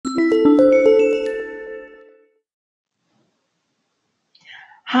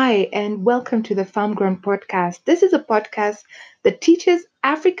Hi, and welcome to the Farm Grown Podcast. This is a podcast that teaches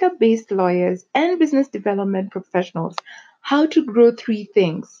Africa based lawyers and business development professionals how to grow three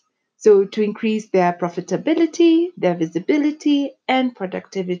things. So, to increase their profitability, their visibility, and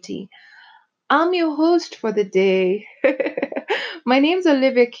productivity. I'm your host for the day. My name's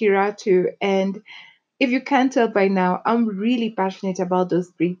Olivia Kiratu, and if you can't tell by now, I'm really passionate about those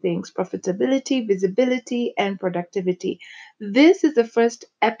three things: profitability, visibility, and productivity. This is the first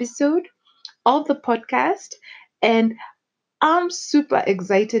episode of the podcast, and I'm super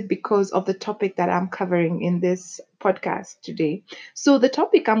excited because of the topic that I'm covering in this podcast today. So, the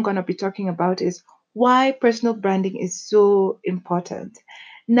topic I'm going to be talking about is why personal branding is so important.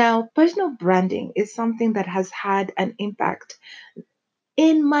 Now, personal branding is something that has had an impact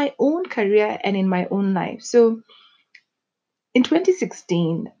in my own career and in my own life. So, in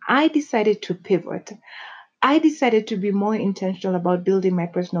 2016, I decided to pivot. I decided to be more intentional about building my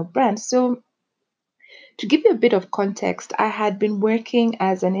personal brand. So, to give you a bit of context, I had been working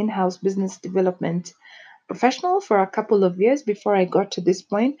as an in house business development professional for a couple of years before I got to this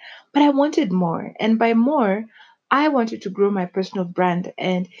point, but I wanted more. And by more, I wanted to grow my personal brand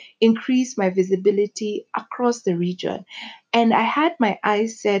and increase my visibility across the region. And I had my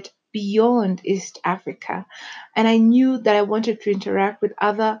eyes set beyond East Africa. And I knew that I wanted to interact with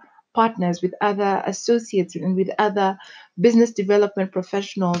other partners, with other associates, and with other business development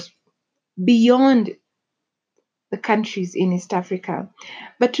professionals beyond the countries in East Africa.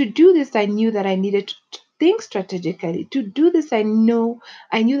 But to do this, I knew that I needed to think strategically. To do this, I knew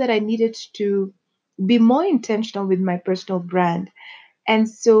that I needed to be more intentional with my personal brand. And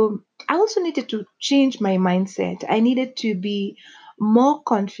so I also needed to change my mindset. I needed to be more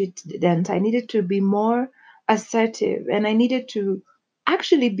confident. I needed to be more assertive. And I needed to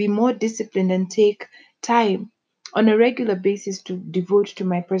actually be more disciplined and take time on a regular basis to devote to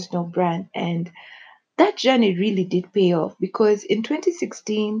my personal brand. And that journey really did pay off because in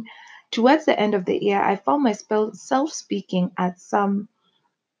 2016, towards the end of the year, I found myself speaking at some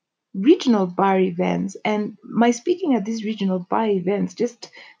regional bar events. And my speaking at these regional bar events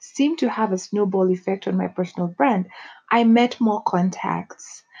just seemed to have a snowball effect on my personal brand. I met more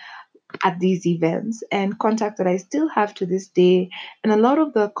contacts at these events and contacts that I still have to this day. And a lot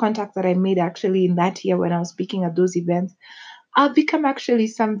of the contacts that I made actually in that year when I was speaking at those events have become actually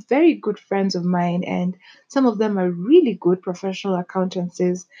some very good friends of mine, and some of them are really good professional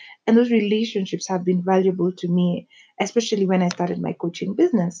accountancies. And those relationships have been valuable to me, especially when I started my coaching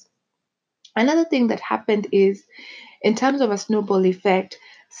business. Another thing that happened is, in terms of a snowball effect,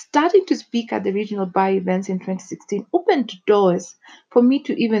 starting to speak at the regional bar events in 2016 opened doors for me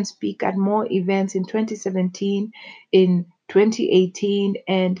to even speak at more events in 2017, in 2018,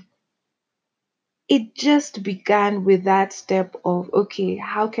 and it just began with that step of, okay,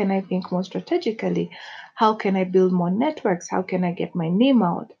 how can I think more strategically? How can I build more networks? How can I get my name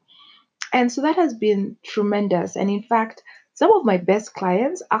out? And so that has been tremendous. And in fact, some of my best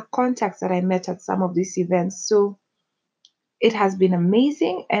clients are contacts that I met at some of these events. So it has been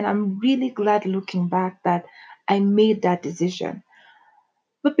amazing. And I'm really glad looking back that I made that decision.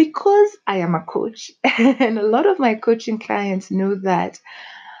 But because I am a coach, and a lot of my coaching clients know that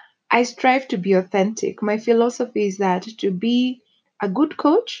I strive to be authentic. My philosophy is that to be a good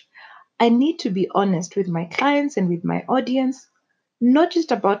coach, I need to be honest with my clients and with my audience, not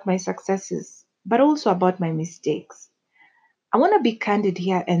just about my successes, but also about my mistakes. I want to be candid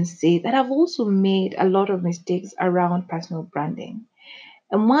here and say that I've also made a lot of mistakes around personal branding.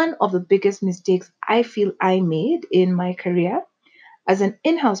 And one of the biggest mistakes I feel I made in my career as an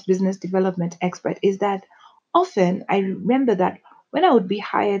in house business development expert is that often I remember that when I would be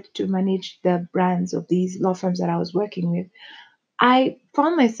hired to manage the brands of these law firms that I was working with, I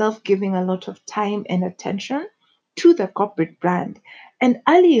found myself giving a lot of time and attention to the corporate brand. And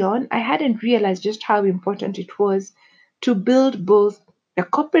early on, I hadn't realized just how important it was to build both the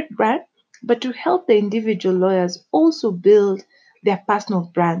corporate brand, but to help the individual lawyers also build their personal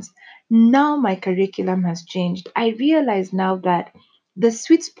brands. Now my curriculum has changed. I realize now that the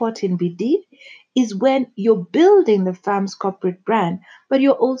sweet spot in BD is when you're building the firm's corporate brand, but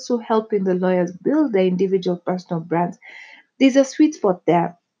you're also helping the lawyers build their individual personal brands. There's a sweet spot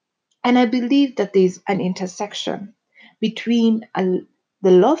there. And I believe that there's an intersection between the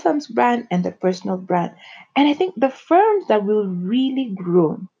law firm's brand and the personal brand. And I think the firms that will really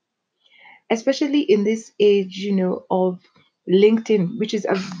grow, especially in this age, of LinkedIn, which is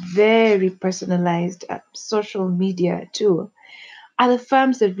a very personalized social media tool, are the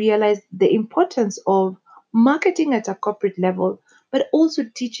firms that realize the importance of marketing at a corporate level, but also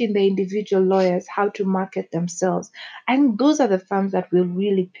teaching the individual lawyers how to market themselves. And those are the firms that will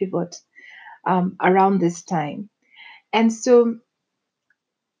really pivot around this time. And so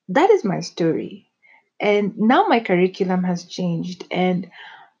that is my story. And now my curriculum has changed, and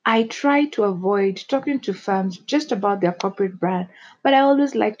I try to avoid talking to firms just about their corporate brand, but I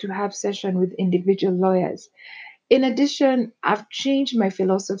always like to have session with individual lawyers. In addition, I've changed my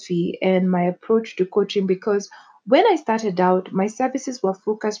philosophy and my approach to coaching because when I started out, my services were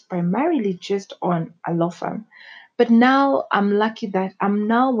focused primarily just on a law firm. But now I'm lucky that I'm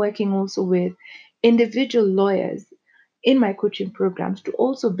now working also with individual lawyers in my coaching programs to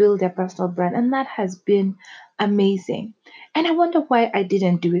also build their personal brand. And that has been amazing. And I wonder why I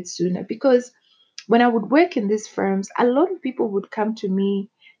didn't do it sooner because when I would work in these firms, a lot of people would come to me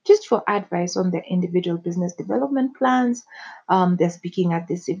just for advice on their individual business development plans. They're speaking at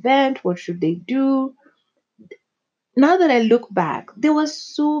this event. What should they do? Now that I look back, there were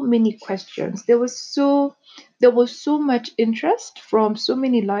so many questions. There was so much interest from so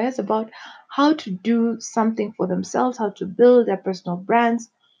many lawyers about how to do something for themselves, how to build their personal brands.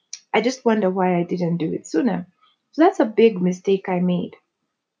 I just wonder why I didn't do it sooner. So that's a big mistake I made.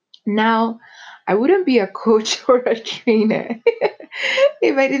 Now, I wouldn't be a coach or a trainer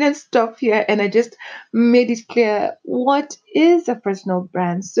if I didn't stop here and I just made it clear what is a personal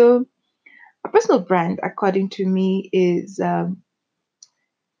brand. So, a personal brand, according to me, is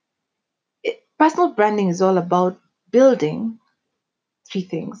personal branding is all about building three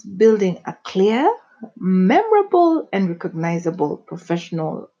things: building a clear, memorable, and recognizable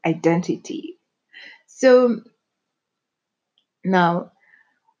professional identity. So, now,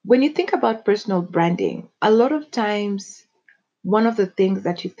 when you think about personal branding, a lot of times one of the things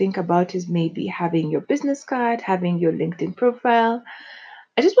that you think about is maybe having your business card, having your LinkedIn profile.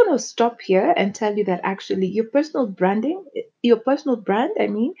 I just want to stop here and tell you that actually your personal brand, I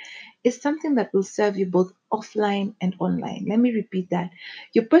mean, is something that will serve you both offline and online. Let me repeat that.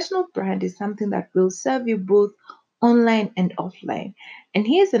 Your personal brand is something that will serve you both online and offline. And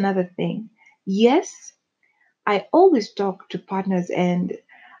here's another thing. Yes, I always talk to partners and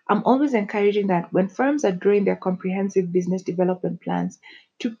I'm always encouraging that when firms are drawing their comprehensive business development plans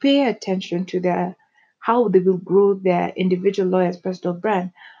to pay attention to their how they will grow their individual lawyer's personal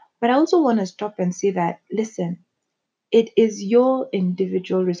brand. But I also want to stop and say that listen, it is your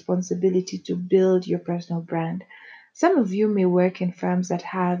individual responsibility to build your personal brand. Some of you may work in firms that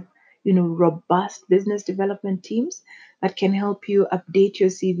have, robust business development teams that can help you update your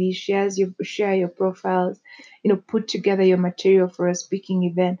CV, share your profiles, put together your material for a speaking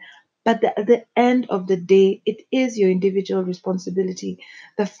event. But at the end of the day, it is your individual responsibility.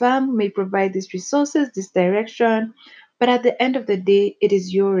 The firm may provide these resources, this direction, but at the end of the day, it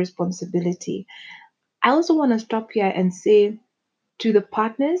is your responsibility. I also want to stop here and say to the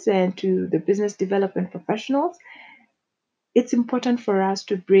partners and to the business development professionals, it's important for us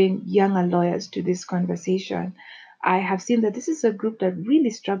to bring younger lawyers to this conversation. I have seen that this is a group that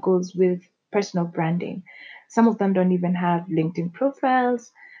really struggles with personal branding. Some of them don't even have LinkedIn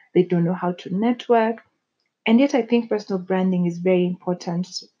profiles, they don't know how to network. And yet, I think personal branding is very important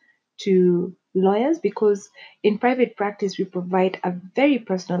to lawyers because in private practice, we provide a very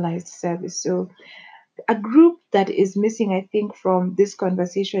personalized service. So, a group that is missing, I think, from this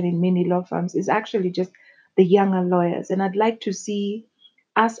conversation in many law firms is actually just the younger lawyers. And I'd like to see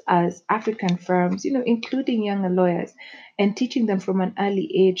us as African firms, including younger lawyers and teaching them from an early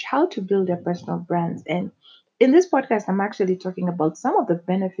age how to build their personal brands. And in this podcast, I'm actually talking about some of the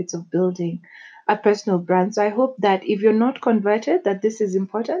benefits of building a personal brand. So I hope that if you're not converted, that this is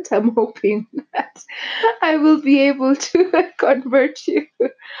important. I'm hoping that I will be able to convert you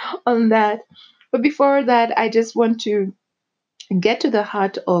on that. But before that, I just want to get to the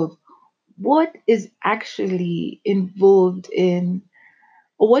heart of what is actually involved in,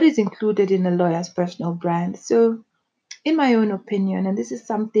 or what is included in a lawyer's personal brand. So, in my own opinion, and this is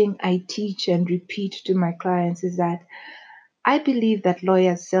something I teach and repeat to my clients, is that I believe that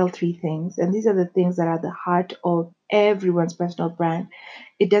lawyers sell three things, and these are the things that are the heart of everyone's personal brand.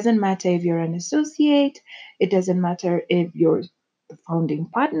 It doesn't matter if you're an associate, it doesn't matter if you're the founding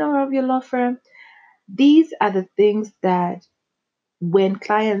partner of your law firm. These are the things that when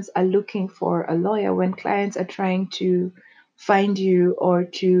clients are looking for a lawyer, when clients are trying to find you or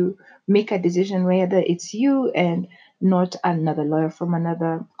to make a decision whether it's you and not another lawyer from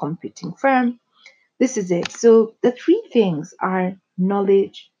another competing firm, this is it. So the three things are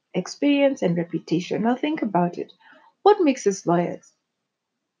knowledge, experience, and reputation. Now think about it. What makes us lawyers?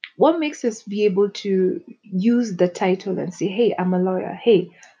 What makes us be able to use the title and say, hey, I'm a lawyer.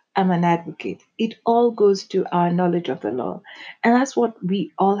 Hey, I'm an advocate. It all goes to our knowledge of the law. And that's what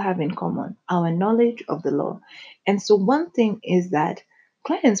we all have in common, our knowledge of the law. And so, one thing is that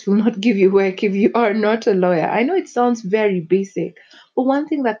clients will not give you work if you are not a lawyer. I know it sounds very basic, but one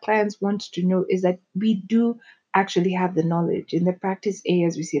thing that clients want to know is that we do actually have the knowledge in the practice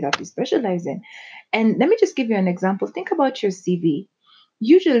areas we see that we specialize in. And let me just give you an example. Think about your CV.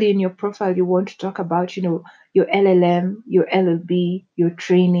 Usually in your profile, you want to talk about, your LLM, your LLB, your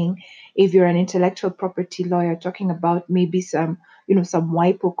training. If you're an intellectual property lawyer, talking about maybe some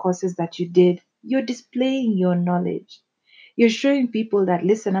WIPO courses that you did, you're displaying your knowledge. You're showing people that,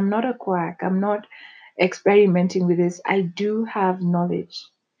 listen, I'm not a quack. I'm not experimenting with this. I do have knowledge.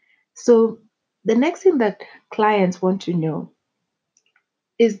 So the next thing that clients want to know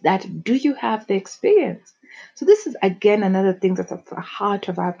is that, do you have the experience? So this is again another thing that's at the heart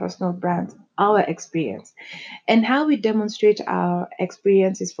of our personal brands, our experience. And how we demonstrate our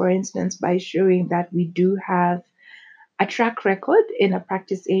experience is, for instance, by showing that we do have a track record in a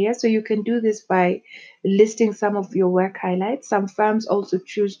practice area. So you can do this by listing some of your work highlights. Some firms also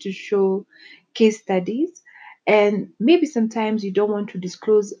choose to show case studies. And maybe sometimes you don't want to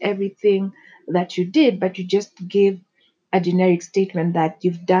disclose everything that you did, but you just give a generic statement that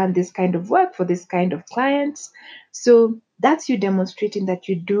you've done this kind of work for this kind of clients. So that's you demonstrating that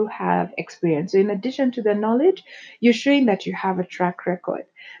you do have experience. So in addition to the knowledge, you're showing that you have a track record.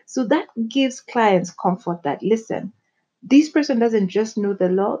 So that gives clients comfort that, listen, this person doesn't just know the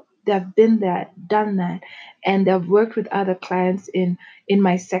law, they've been there, done that, and they've worked with other clients in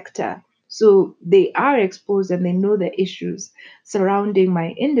my sector. So they are exposed and they know the issues surrounding my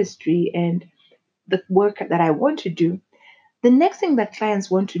industry and the work that I want to do. The next thing that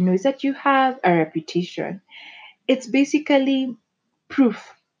clients want to know is that you have a reputation. It's basically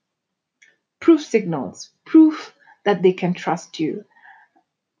proof, proof signals, proof that they can trust you,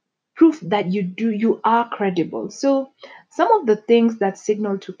 proof that you are credible. So some of the things that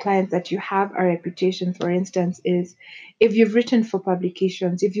signal to clients that you have a reputation, for instance, is if you've written for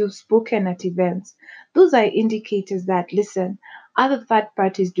publications, if you've spoken at events. Those are indicators that, listen, other third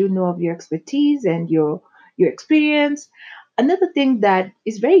parties do know of your expertise and your experience. Another thing that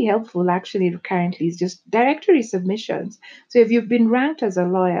is very helpful actually currently is just directory submissions. So if you've been ranked as a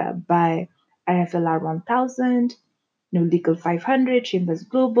lawyer by IFLR 1000, Legal 500, Chambers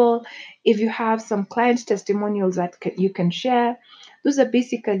Global. If you have some client testimonials that you can share, those are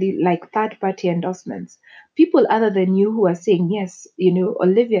basically like third party endorsements. People other than you who are saying, yes,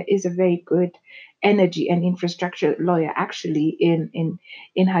 Olivia is a very good energy and infrastructure lawyer actually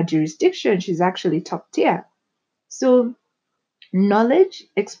in her jurisdiction. She's actually top tier. So knowledge,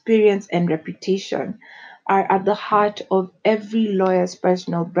 experience, and reputation are at the heart of every lawyer's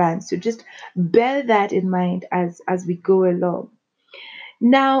personal brand. So just bear that in mind as we go along.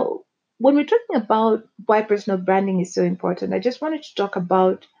 Now, when we're talking about why personal branding is so important, I just wanted to talk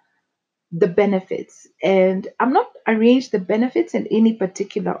about the benefits. And I'm not arranged the benefits in any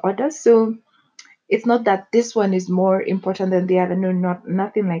particular order. So it's not that this one is more important than the other. No, not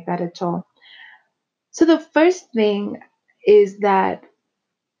nothing like that at all. So the first thing is that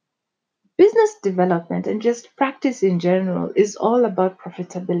business development and just practice in general is all about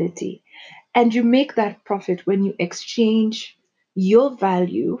profitability. And you make that profit when you exchange your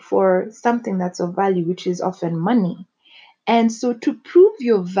value for something that's of value, which is often money. And so, to prove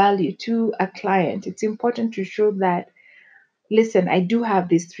your value to a client, it's important to show that, listen, I do have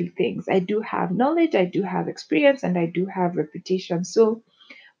these three things. I do have knowledge, I do have experience, and I do have reputation. So,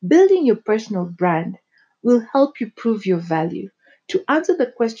 building your personal brand will help you prove your value to answer the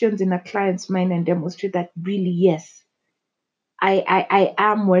questions in a client's mind and demonstrate that really, yes, I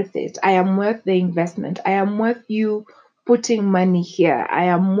am worth it. I am worth the investment. I am worth you putting money here. I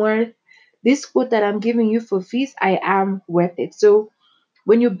am worth this quote that I'm giving you for fees. I am worth it. So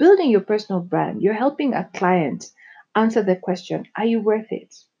when you're building your personal brand, you're helping a client answer the question, are you worth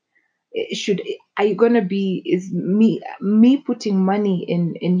it? Should are you gonna be is me putting money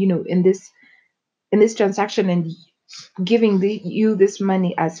in this transaction and giving you this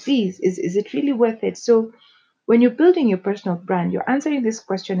money as fees, is it really worth it? So when you're building your personal brand, you're answering this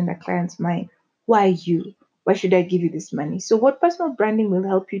question in the client's mind: why you? Why should I give you this money? So what personal branding will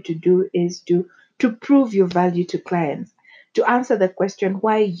help you to do is to prove your value to clients, to answer the question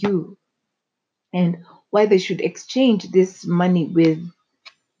why you, and why they should exchange this money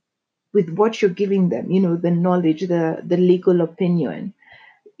with what you're giving them, the knowledge, the legal opinion,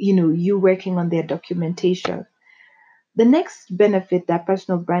 you working on their documentation. The next benefit that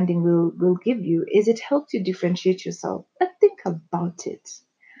personal branding will give you is it helps you differentiate yourself. But think about it.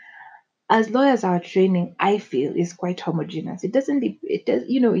 As lawyers, our training, I feel, is quite homogeneous. It doesn't, it does,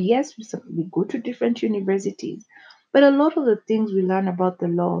 yes, we go to different universities, but a lot of the things we learn about the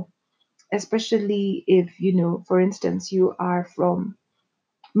law, especially if, for instance, you are from,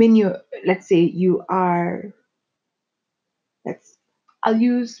 I mean, let's say you are, let's, I'll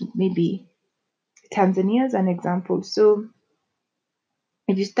use maybe Tanzania as an example. So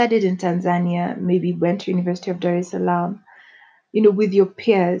if you studied in Tanzania, maybe went to University of Dar es Salaam, with your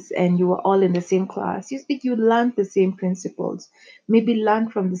peers and you were all in the same class, you think you learned the same principles, maybe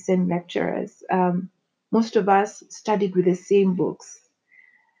learned from the same lecturers. Most of us studied with the same books.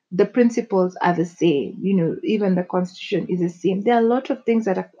 The principles are the same, even the constitution is the same. There are a lot of things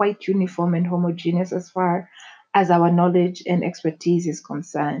that are quite uniform and homogeneous as far as our knowledge and expertise is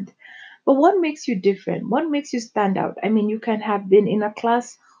concerned. But what makes you different? What makes you stand out? I mean, you can have been in a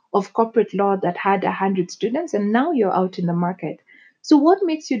class of corporate law that had 100 students and now you're out in the market. So what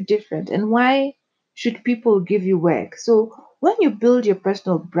makes you different and why should people give you work? So when you build your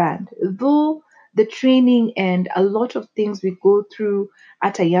personal brand, though the training and a lot of things we go through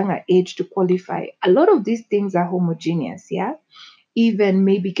at a younger age to qualify, a lot of these things are homogeneous, yeah? Even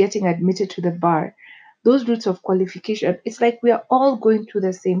maybe getting admitted to the bar, those routes of qualification, it's like we are all going through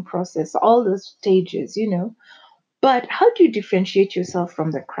the same process, all those stages. But how do you differentiate yourself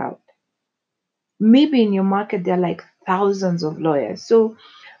from the crowd? Maybe in your market, there are like thousands of lawyers. So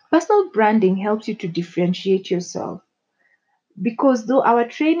personal branding helps you to differentiate yourself because though our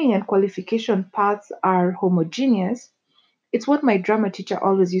training and qualification paths are homogeneous, it's what my drama teacher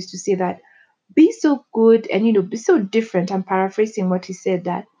always used to say that be so good and be so different. I'm paraphrasing what he said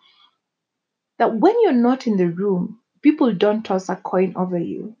that when you're not in the room, people don't toss a coin over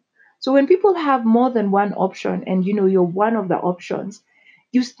you. So when people have more than one option and you're one of the options,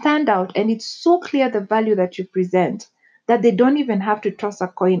 you stand out and it's so clear the value that you present that they don't even have to toss a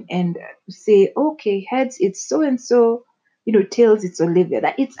coin and say, okay, heads it's so and so, tails it's Olivia.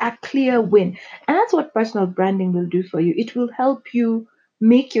 That it's a clear win. And that's what personal branding will do for you. It will help you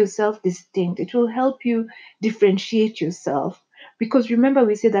make yourself distinct. It will help you differentiate yourself because remember,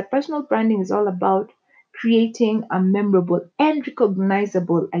 we say that personal branding is all about creating a memorable and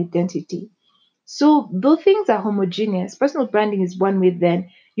recognizable identity. So, though things are homogeneous, personal branding is one way then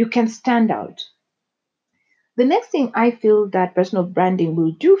you can stand out. The next thing I feel that personal branding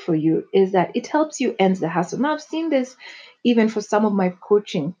will do for you is that it helps you end the hassle. Now, I've seen this even for some of my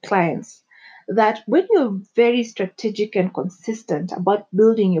coaching clients that when you're very strategic and consistent about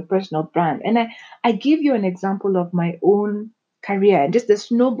building your personal brand, and I give you an example of my own career and just the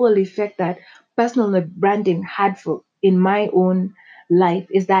snowball effect that personal branding had for in my own life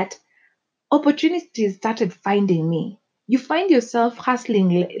is that opportunities started finding me. You find yourself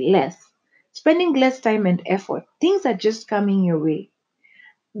hustling less, spending less time and effort. Things are just coming your way.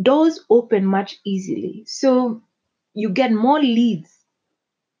 Doors open much easily. So you get more leads.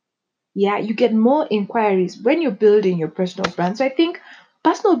 Yeah, you get more inquiries when you're building your personal brand. So I think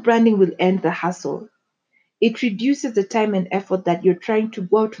personal branding will end the hustle. It reduces the time and effort that you're trying to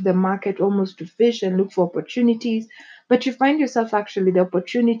go out to the market almost to fish and look for opportunities. But you find yourself actually the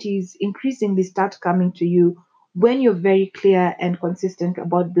opportunities increasingly start coming to you when you're very clear and consistent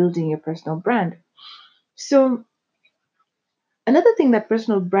about building your personal brand. So, another thing that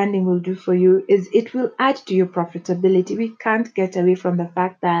personal branding will do for you is it will add to your profitability. We can't get away from the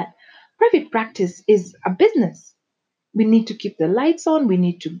fact that private practice is a business. We need to keep the lights on, we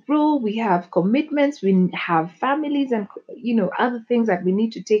need to grow, we have commitments, we have families and other things that we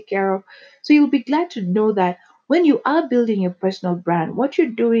need to take care of. So you'll be glad to know that when you are building your personal brand, what you're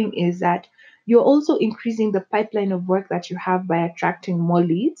doing is that you're also increasing the pipeline of work that you have by attracting more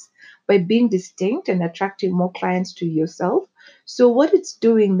leads, by being distinct and attracting more clients to yourself. So what it's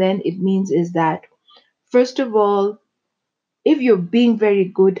doing then it means is that first of all, if you're being very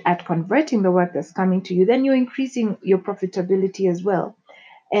good at converting the work that's coming to you, then you're increasing your profitability as well.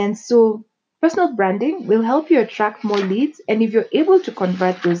 And so personal branding will help you attract more leads. And if you're able to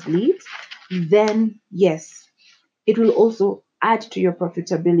convert those leads, then yes, it will also add to your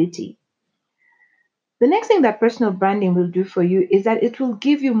profitability. The next thing that personal branding will do for you is that it will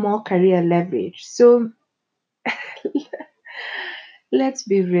give you more career leverage. So let's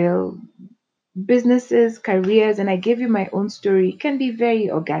be real. Businesses, careers, and I gave you my own story, can be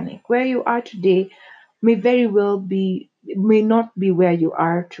very organic. Where you are today may very well be, may not be where you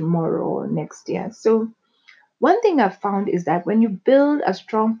are tomorrow or next year. So, one thing I've found is that when you build a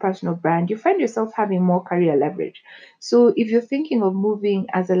strong personal brand, you find yourself having more career leverage. So, if you're thinking of moving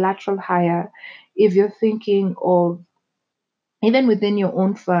as a lateral hire, if you're thinking of even within your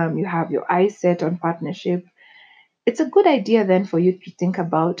own firm, you have your eyes set on partnership, it's a good idea then for you to think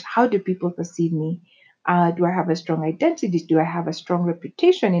about, how do people perceive me? Do I have a strong identity? Do I have a strong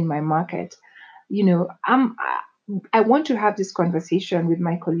reputation in my market? I want to have this conversation with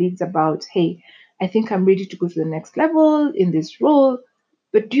my colleagues about, hey, I think I'm ready to go to the next level in this role.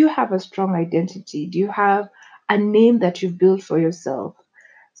 But do you have a strong identity? Do you have a name that you've built for yourself?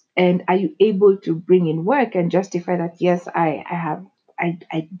 And are you able to bring in work and justify that, yes, I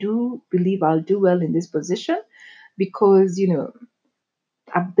do believe I'll do well in this position because,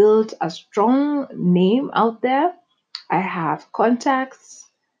 I've built a strong name out there. I have contacts.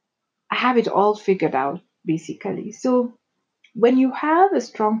 I have it all figured out, basically. So when you have a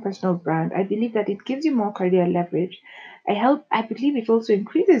strong personal brand, I believe that it gives you more career leverage. I believe it also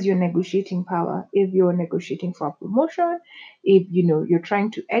increases your negotiating power if you're negotiating for a promotion, if you're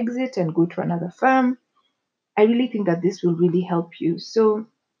trying to exit and go to another firm. I really think that this will really help you. So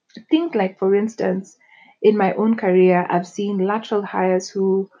think like, for instance, in my own career, I've seen lateral hires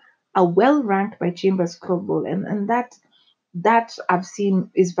who are well ranked by Chambers Global, and that I've seen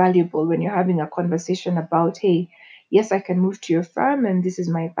is valuable when you're having a conversation about, hey, yes, I can move to your firm and this is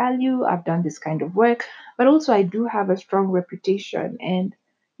my value. I've done this kind of work, but also I do have a strong reputation. And,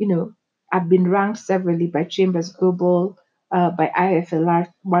 you know, I've been ranked severally by Chambers Global, by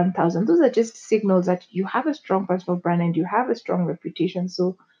IFLR 1000. Those are just signals that you have a strong personal brand and you have a strong reputation.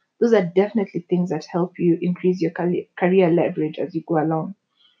 So those are definitely things that help you increase your career leverage as you go along.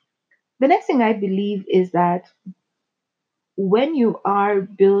 The next thing I believe is that when you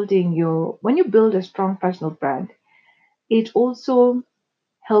build a strong personal brand, it also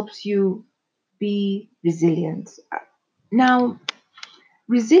helps you be resilient. Now,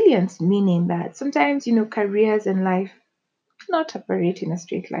 resilience meaning that sometimes, careers and life not operate in a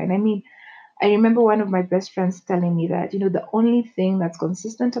straight line. I mean, I remember one of my best friends telling me that, the only thing that's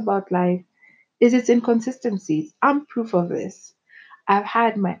consistent about life is its inconsistencies. I'm proof of this. I've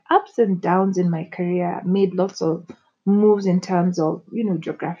had my ups and downs in my career, made lots of moves in terms of,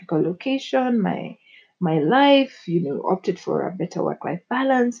 geographical location, my life, opted for a better work-life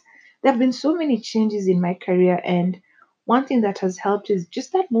balance. There have been so many changes in my career, and one thing that has helped is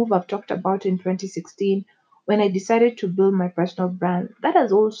just that move I've talked about in 2016 when I decided to build my personal brand. That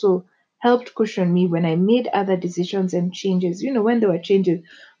has also helped cushion me when I made other decisions and changes, when there were changes,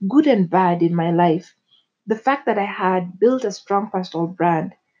 good and bad in my life. The fact that I had built a strong personal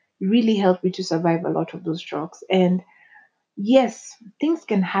brand really helped me to survive a lot of those shocks. And yes, things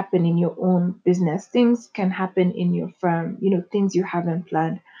can happen in your own business, things can happen in your firm, things you haven't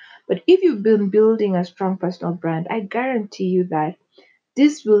planned. But if you've been building a strong personal brand, I guarantee you that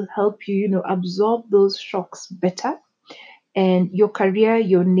this will help you, absorb those shocks better. And your career,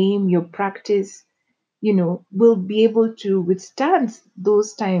 your name, your practice, will be able to withstand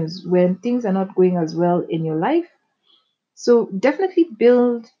those times when things are not going as well in your life. So definitely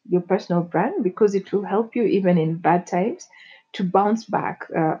build your personal brand because it will help you even in bad times to bounce back,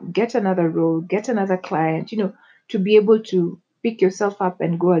 get another role, get another client, to be able to pick yourself up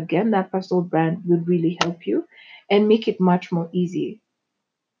and go again. That personal brand will really help you and make it much more easy.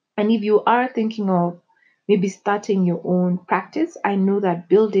 And if you are thinking of maybe starting your own practice, I know that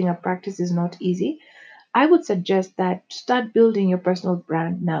building a practice is not easy. I would suggest that start building your personal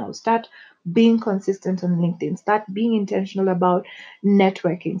brand now. Start being consistent on LinkedIn. Start being intentional about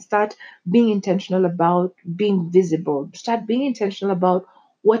networking. Start being intentional about being visible. Start being intentional about,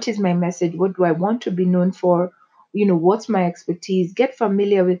 what is my message? What do I want to be known for? What's my expertise? Get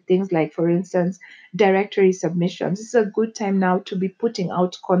familiar with things like, for instance, directory submissions. This is a good time now to be putting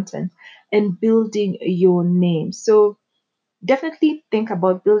out content and building your name. So definitely think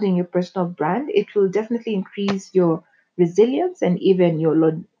about building your personal brand. It will definitely increase your resilience and even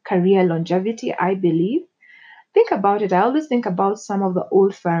your career longevity, I believe. Think about it. I always think about some of the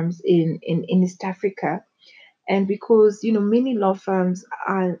old firms in East Africa. And because, many law firms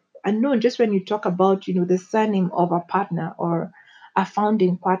are known just when you talk about, the surname of a partner or a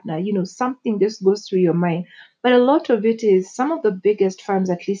founding partner, something just goes through your mind. But a lot of it is some of the biggest firms,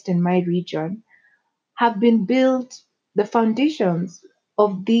 at least in my region, have been built, the foundations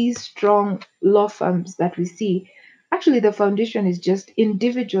of these strong law firms that we see. Actually, the foundation is just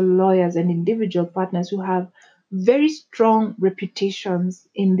individual lawyers and individual partners who have very strong reputations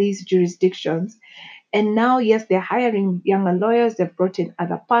in these jurisdictions. And now, yes, they're hiring younger lawyers, they've brought in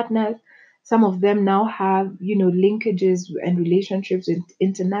other partners. Some of them now have, linkages and relationships with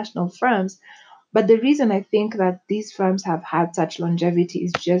international firms. But the reason I think that these firms have had such longevity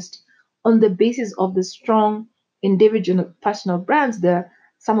is just on the basis of the strong individual personal brands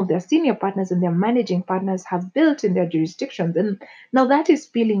some of their senior partners and their managing partners have built in their jurisdictions. And now that is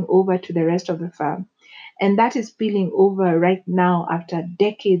spilling over to the rest of the firm. And that is spilling over right now after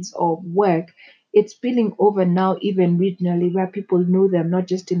decades of work. It's spilling over now, even regionally, where people know them, not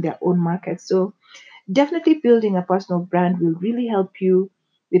just in their own market. So, definitely building a personal brand will really help you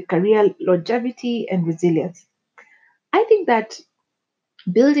with career longevity and resilience. I think that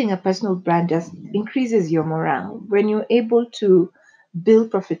building a personal brand just increases your morale when you're able to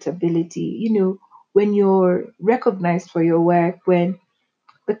build profitability, when you're recognized for your work, when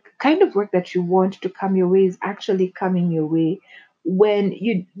the kind of work that you want to come your way is actually coming your way, when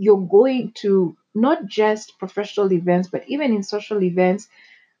you're going to not just professional events but even in social events,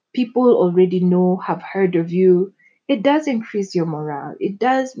 people already know, have heard of you. It does increase your morale. It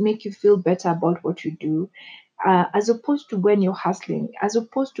does make you feel better about what you do, as opposed to when you're hustling, as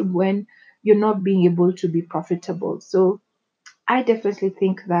opposed to when you're not being able to be profitable. So I definitely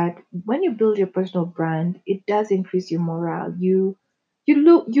think that when you build your personal brand, it does increase your morale. You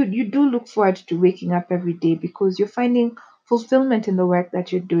do look forward to waking up every day because you're finding fulfillment in the work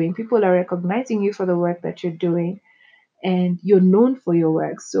that you're doing. People are recognizing you for the work that you're doing, and you're known for your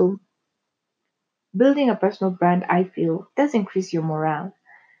work. So building a personal brand, I feel, does increase your morale.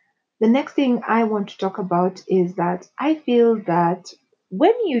 The next thing I want to talk about is that I feel that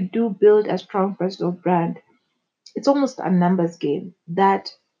when you do build a strong personal brand, it's almost a numbers game.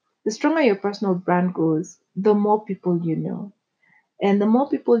 That the stronger your personal brand goes, the more people you know. And the more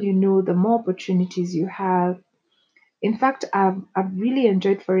people you know, the more opportunities you have. In fact, I've really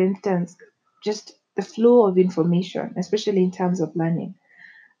enjoyed, for instance, just the flow of information, especially in terms of learning.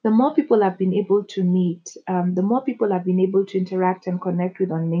 The more people I've been able to meet, the more people I've been able to interact and connect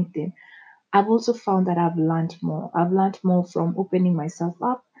with on LinkedIn, I've also found that I've learned more. I've learned more from opening myself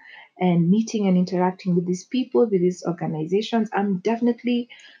up and meeting and interacting with these people, with these organizations. I'm definitely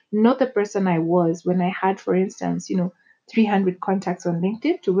not the person I was when I had, for instance, 300 contacts on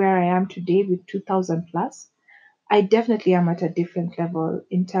LinkedIn to where I am today with 2,000 plus. I definitely am at a different level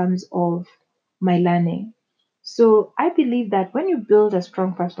in terms of my learning. So I believe that when you build a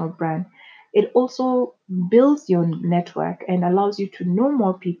strong personal brand, it also builds your network and allows you to know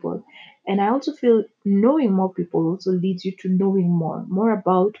more people. And I also feel knowing more people also leads you to knowing more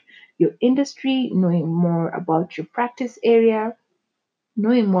about your industry, knowing more about your practice area,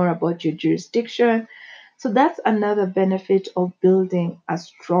 knowing more about your jurisdiction. So that's another benefit of building a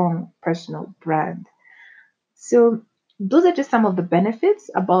strong personal brand. So those are just some of the benefits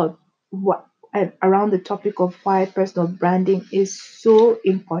about what around the topic of why personal branding is so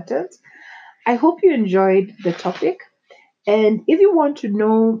important. I hope you enjoyed the topic. And if you want to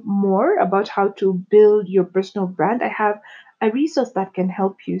know more about how to build your personal brand, I have a resource that can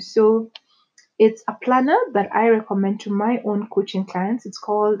help you. So it's a planner that I recommend to my own coaching clients. It's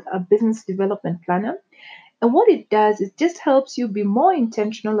called a business development planner. And what it does is just helps you be more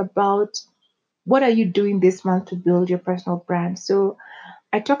intentional about what are you doing this month to build your personal brand. So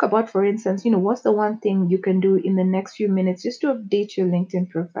I talk about, for instance, what's the one thing you can do in the next few minutes just to update your LinkedIn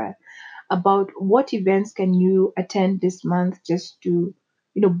profile, about what events can you attend this month just to,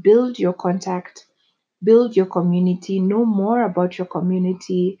 build your contact, build your community, know more about your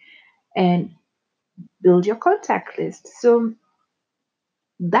community, and build your contact list. So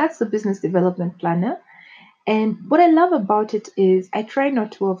that's the business development planner. And what I love about it is I try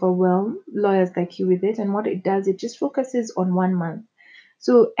not to overwhelm lawyers like you with it. And what it does, it just focuses on 1 month.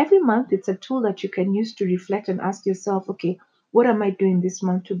 So every month, it's a tool that you can use to reflect and ask yourself, okay, what am I doing this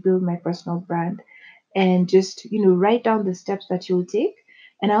month to build my personal brand? And just, write down the steps that you'll take.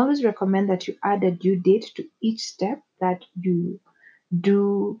 And I always recommend that you add a due date to each step that you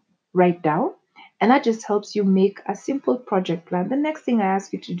do write down. And that just helps you make a simple project plan. The next thing I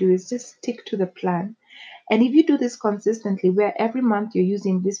ask you to do is just stick to the plan. And if you do this consistently, where every month you're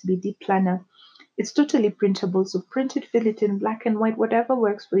using this BD planner, it's totally printable. So print it, fill it in black and white, whatever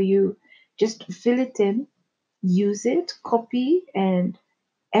works for you. Just fill it in, use it, copy, and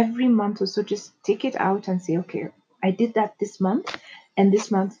every month or so, just take it out and say, okay, I did that this month, and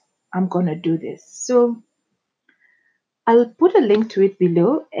this month I'm going to do this. So I'll put a link to it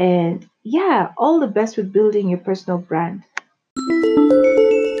below. And yeah, all the best with building your personal brand.